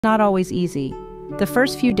Not always easy. The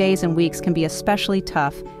first few days and weeks can be especially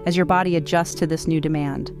tough as your body adjusts to this new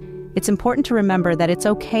demand. It's important to remember that it's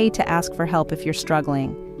okay to ask for help if you're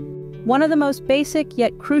struggling. One of the most basic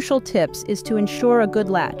yet crucial tips is to ensure a good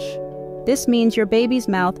latch. This means your baby's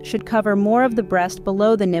mouth should cover more of the breast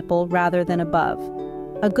below the nipple rather than above.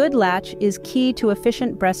 A good latch is key to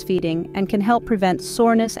efficient breastfeeding and can help prevent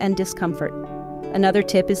soreness and discomfort. Another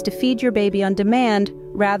tip is to feed your baby on demand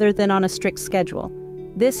rather than on a strict schedule.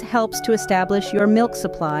 This helps to establish your milk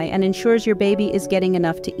supply and ensures your baby is getting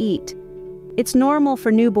enough to eat. It's normal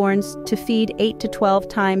for newborns to feed 8 to 12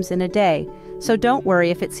 times in a day, so don't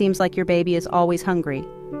worry if it seems like your baby is always hungry.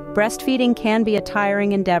 Breastfeeding can be a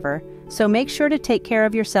tiring endeavor, so make sure to take care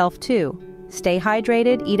of yourself too. Stay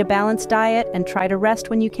hydrated, eat a balanced diet, and try to rest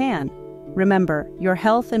when you can. Remember, your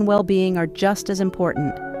health and well-being are just as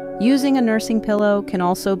important. Using a nursing pillow can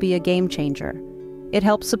also be a game changer. It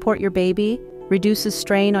helps support your baby, reduces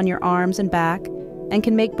strain on your arms and back, and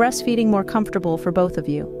can make breastfeeding more comfortable for both of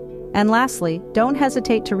you. And lastly, don't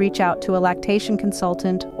hesitate to reach out to a lactation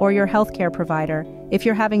consultant or your healthcare provider if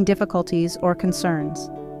you're having difficulties or concerns.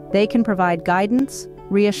 They can provide guidance,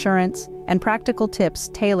 reassurance, and practical tips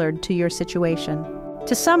tailored to your situation.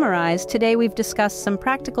 To summarize, today we've discussed some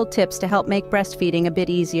practical tips to help make breastfeeding a bit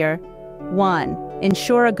easier. 1.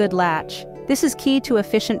 Ensure a good latch. This is key to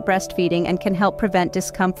efficient breastfeeding and can help prevent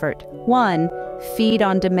discomfort. 1. Feed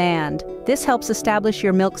on demand. This helps establish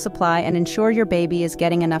your milk supply and ensure your baby is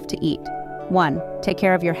getting enough to eat. 1. Take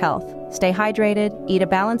care of your health. Stay hydrated, eat a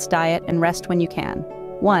balanced diet, and rest when you can.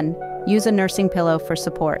 1. Use a nursing pillow for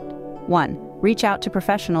support. 1. Reach out to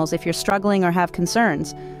professionals if you're struggling or have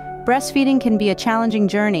concerns. Breastfeeding can be a challenging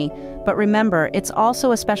journey, but remember, it's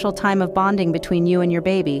also a special time of bonding between you and your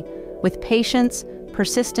baby. With patience,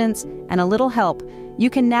 persistence, and a little help, you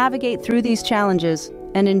can navigate through these challenges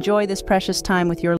and enjoy this precious time with your